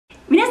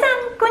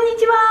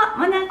ちは、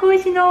マナー講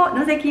師の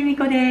野関由味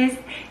子です。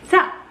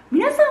さあ、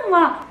皆さん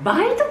は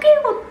バイト敬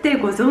語って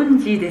ご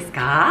存知です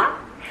か？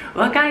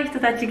若い人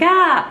たち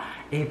が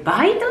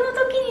バイトの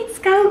時に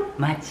使う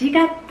間違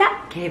っ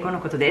た敬語の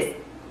ことです。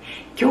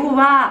今日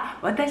は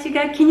私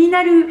が気に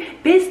なる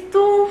ベス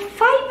ト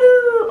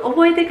5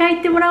覚えて帰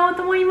ってもらおう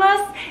と思いま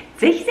す。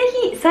ぜひぜ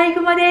ひ最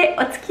後まで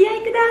お付き合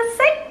いくだ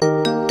さい。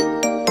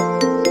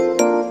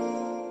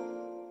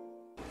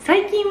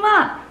最近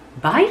は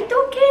バイト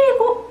敬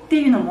語って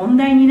いうの問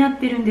題になっ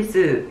てるんで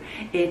す。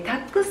た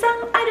くさん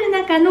ある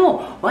中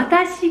の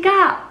私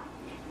が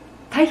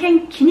大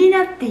変気に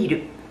なってい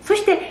る、そ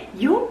して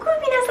よく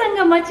皆さん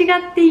が間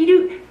違ってい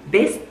る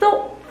ベス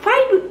ト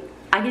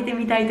5上げて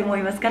みたいと思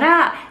いますか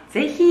ら、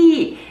ぜ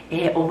ひ、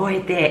覚え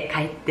て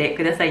帰って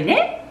ください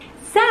ね。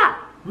さ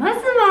あ、まず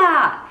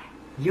は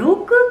よ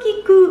く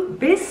聞く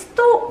ベス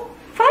ト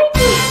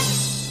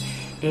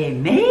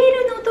5、メール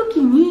の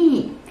時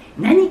に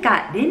何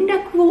か連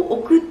絡を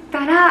送っ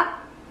たら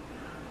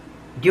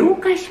了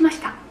解しまし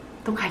た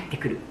と返って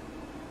くる。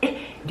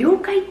了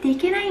解ってい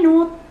けない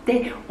のっ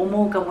て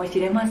思うかもし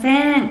れま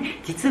せん。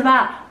実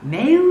は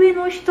目上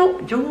の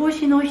人、上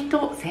司の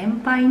人、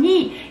先輩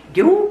に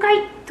了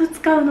解と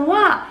使うの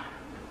は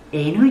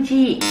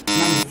NG なん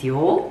です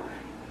よ。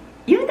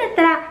言うんだっ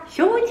たら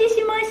承知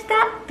しました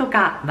と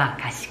か、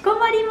かしこ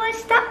まりま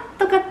した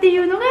とかってい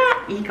うのが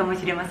いいかも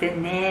しれませ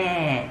ん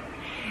ね。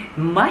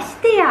まし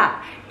て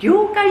や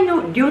了解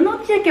の了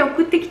の字だけ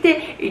送ってき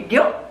て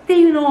了って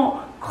いうの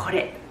を、こ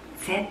れ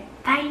絶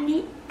対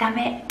にダ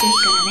メです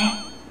から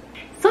ね。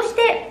そし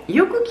て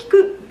よく聞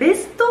くベ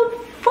スト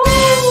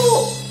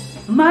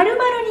4、〇〇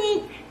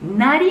に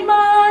なり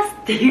ます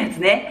っていうやつ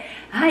ね。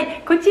は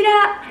い、こちら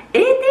A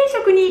定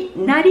食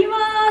になりま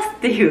すっ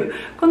ていう、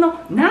この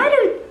な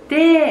るっ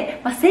て、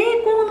成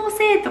功の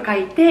せいと書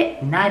いて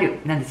なる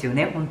なんですよ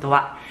ね、本当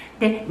は。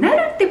で、な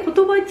るって言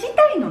葉自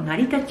体の成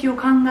り立ちを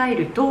考え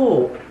る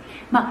と、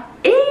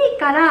A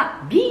か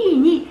ら B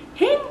に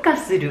変化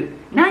する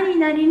何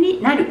々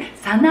になる、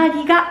さな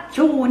ぎが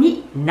蝶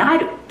にな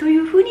るとい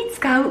うふうに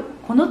使う、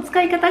この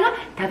使い方が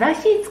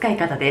正しい使い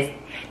方で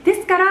す。で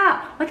すか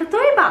ら、例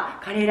えば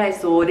カレーライ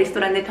スをレス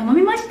トランで頼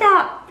みまし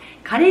た。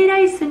カレーラ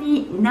イス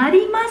にな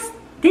ります。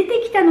出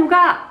てきたの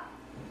が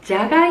じ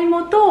ゃがい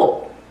も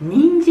と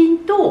人参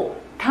と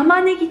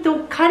玉ねぎ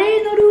とカ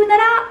レーのルーな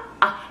ら、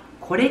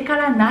これか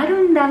らな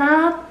るんだ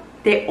なっ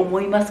て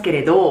思いますけ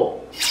れ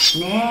ど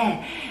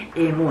ね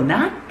え、もう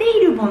なって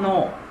いるも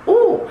の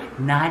を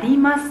なり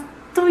ます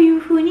という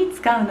ふうに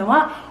使うの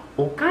は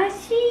おか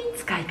しい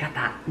使い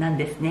方なん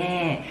です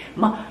ね。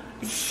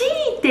強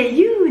いて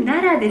言うな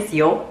らです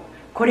よ、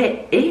こ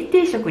れ A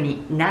定食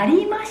にな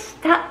りまし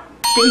たっ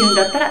ていうん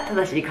だったら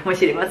正しいかも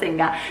しれません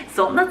が、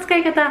そんな使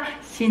い方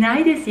しな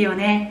いですよ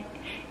ね。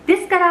で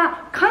すか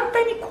ら簡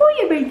単にこう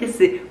言えばいいで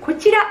す。こ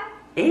ちら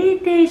A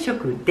定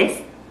食で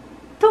す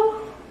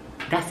と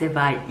出せ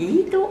ば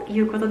いいとい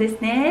うことです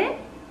ね。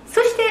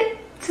そして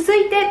続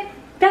いて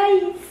第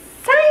3位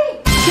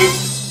で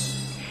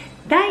す。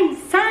第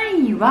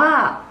3位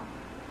は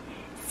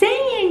1000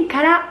円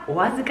から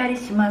お預かり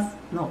します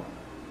の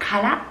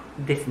から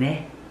です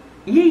ね。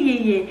い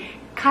え、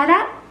か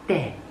らっ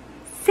て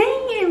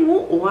1000円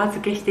をお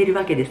預けしている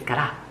わけですか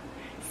ら、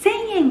1000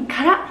円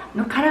から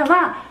のから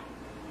は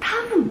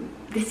多分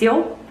です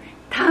よ、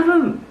多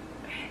分、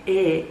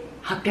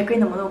800円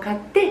のものを買っ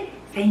て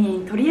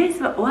1000円とりあえ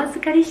ずはお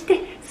預かりして、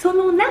そ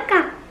の中か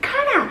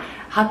ら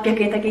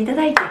800円だけいた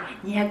だいて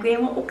200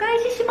円をお返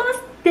しします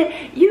っ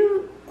てい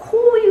う、こ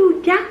うい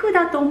う略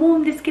だと思う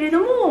んですけれ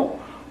ども、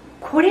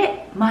こ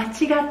れ間違っ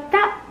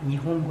た日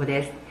本語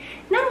です。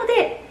なの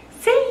で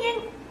1000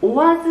円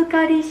お預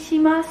かりし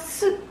ま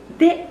す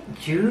で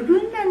十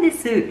分なんで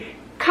す。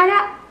か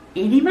ら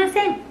いりま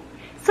せん。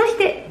そし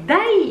て第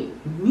2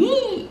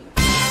位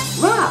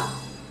は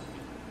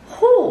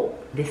ほ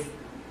うです。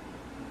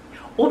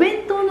お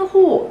弁当の方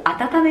を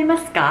温めま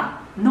す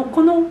かの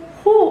この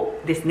ほ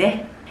うです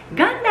ね。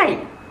元来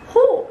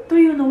ほうと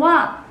いうの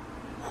は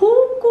方向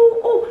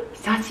を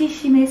指し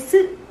示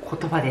す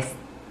言葉です。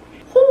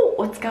ほ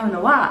うを使う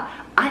のは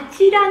あ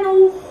ちらの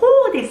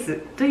方です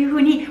というふ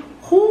うに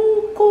方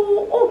向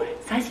を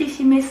指し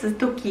示す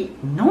時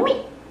の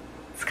み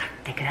使っ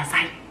てくださ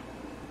い。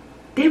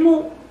で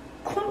も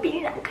コンビ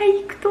ニなんか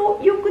行くと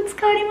よく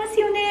使われます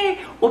よね。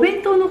お弁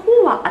当の方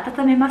は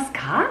温めます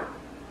か？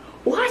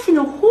お箸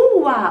の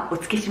方はお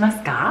付けしま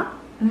すか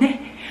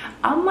ね。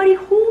あんまり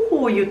方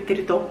法を言って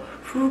ると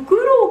フク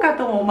ロウか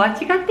とも間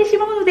違ってし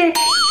まうので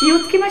気を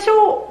つけまし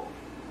ょ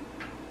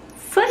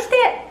う。そして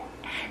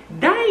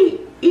第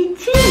1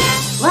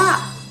位は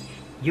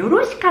よ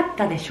ろしかっ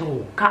たでしょ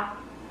うか。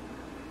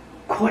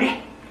これ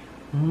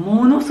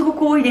ものすご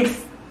く多いで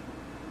す。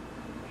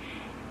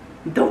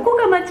どこ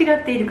が間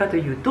違っているかと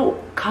いうと、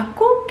過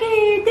去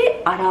形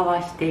で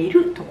表してい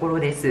るところ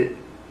です。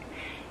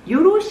よ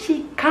ろ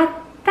しかっ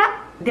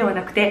たでは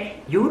なく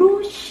て、よ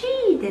ろし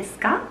いです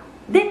か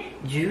で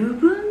十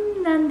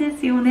分なんで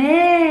すよ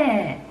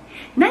ね。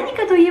何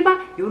かといえば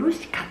よろ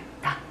しかっ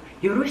た、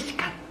よろし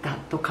かった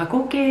と過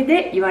去形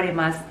で言われ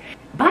ます。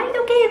バイ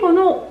ト敬語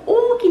の多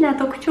大きな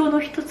特徴の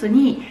一つ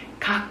に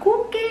過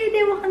去形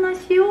でお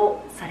話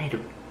をされる。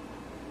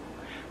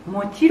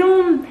もち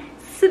ろん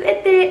全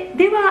て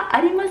では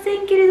ありませ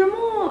んけれど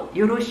も、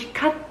よろし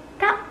かっ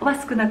たは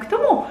少なくと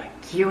も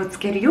気をつ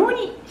けるよう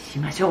にし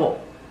ましょ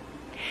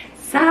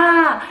う。さ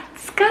あ、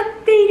使っ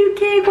ている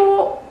敬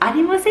語あ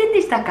りません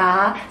でした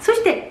か？そ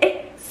し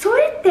てそ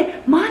れっ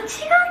て間違ってる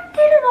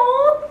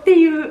のって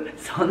いう、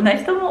そんな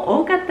人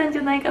も多かったんじ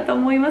ゃないかと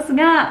思います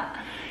が、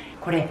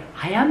これ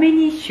早め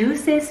に修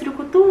正する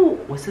こと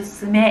をお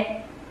勧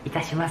めい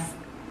たします。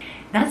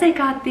なぜ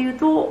かっていう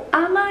と、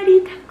あま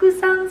りたく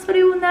さんそ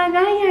れを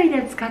長い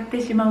間使っ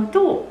てしまう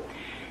と、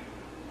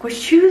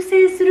修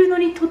正するの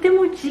にとて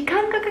も時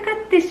間がかか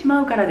ってし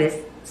まうからで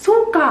す。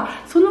そうか、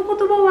その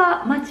言葉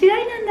は間違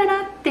いなん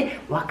だなって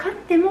分かっ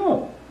て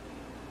も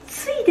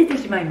つい出て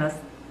しまいます。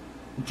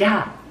じ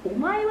ゃあお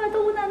前は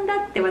どうなんだ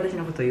って私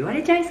のことを言わ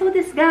れちゃいそう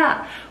です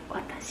が、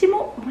私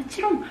もも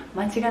ちろん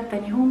間違った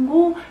日本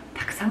語を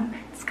たくさん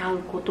使う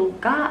こと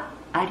が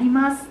あり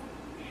ます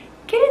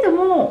けれど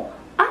も、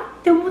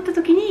って思った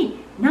時に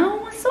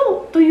直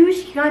そうという意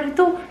識がある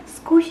と、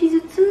少し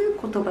ずつ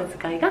言葉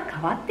遣いが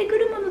変わってく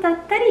るものだっ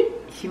たり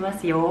しま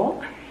す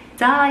よ。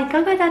さあ、い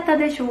かがだった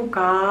でしょう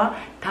か？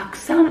たく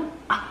さん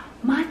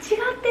間違って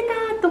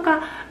たと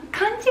か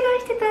勘違い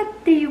してたっ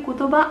ていう言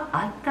葉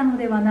あったの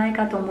ではない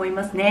かと思い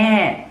ます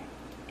ね。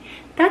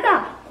た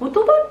だ言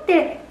葉って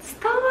伝わ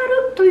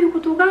るというこ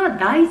とが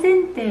大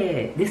前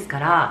提ですか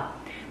ら、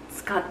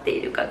使って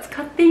いるか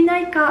使っていな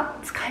いか、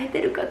使えて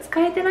るか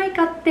使えてない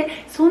かって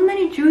そんな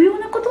に重要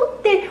なこと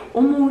って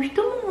思う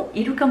人も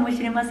いるかも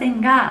しれません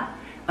が、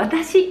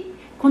私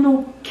こ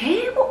の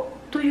敬語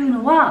という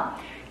のは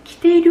着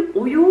ている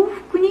お洋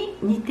服に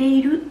似て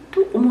いる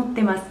と思っ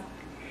てます。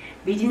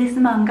ビジネス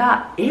マン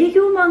が営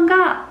業マン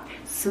が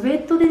スウ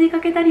ェットで出か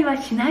けたりは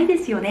しないで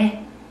すよ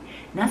ね。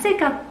なぜ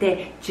かっ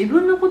て自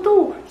分のこ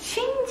とを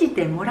信じ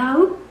てもら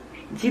う、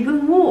自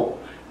分を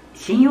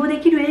信用で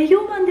きる営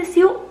業マンです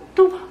よ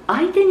と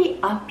相手に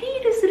アピ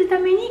ールするた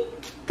めに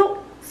きっ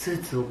とス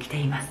ーツを着て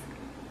います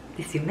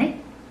ですよね。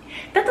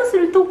だとす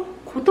ると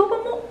言葉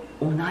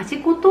も同じ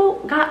こ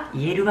とが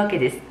言えるわけ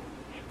です。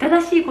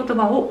正しい言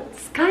葉を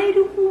使え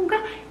る方が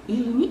いい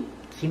に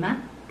決まっ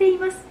てい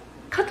ます。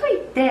かと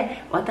いっ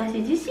て私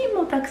自身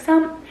もたくさ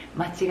ん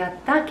間違っ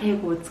た敬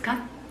語を使っ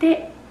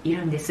てい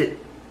るんです。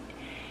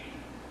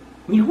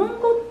日本語っ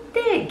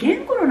て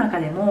言語の中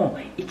でも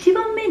1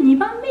番目2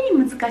番目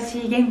に難し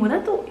い言語だ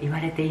と言わ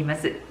れていま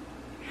す。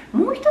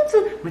もう一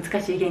つ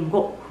難しい言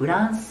語、フ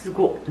ランス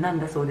語なん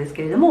だそうです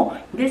けれども、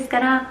ですか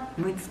ら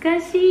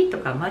難しいと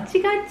か間違っ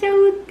ちゃ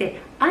うっ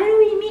てあ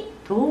る意味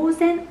当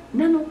然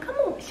なのか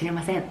もしれ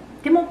ません。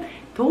でも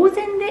当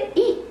然で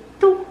いい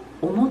と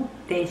思っ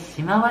て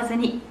しまわず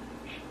に、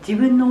自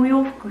分のお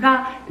洋服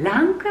が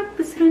ランクアッ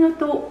プするの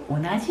と同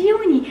じよ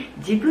うに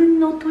自分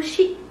の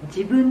年、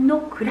自分の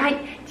位、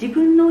自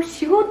分の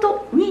仕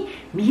事に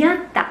見合っ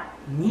た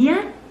似合っ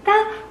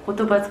た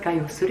言葉遣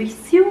いをする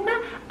必要が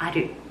あ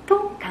ると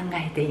考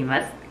えてい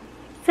ます。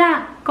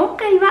さあ、今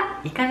回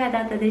はいかが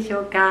だったでし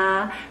ょう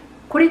か？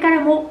これか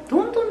らも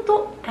どんどん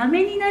とた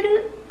めにな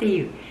るって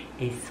いう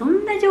そ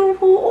んな情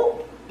報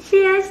をシ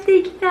ェアして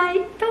いきたい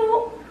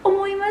と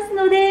思います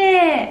の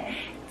で、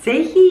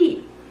ぜ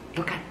ひ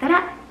よかった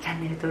らチャ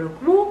ンネル登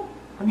録を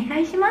お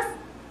願いします。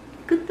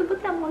グッドボ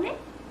タンもね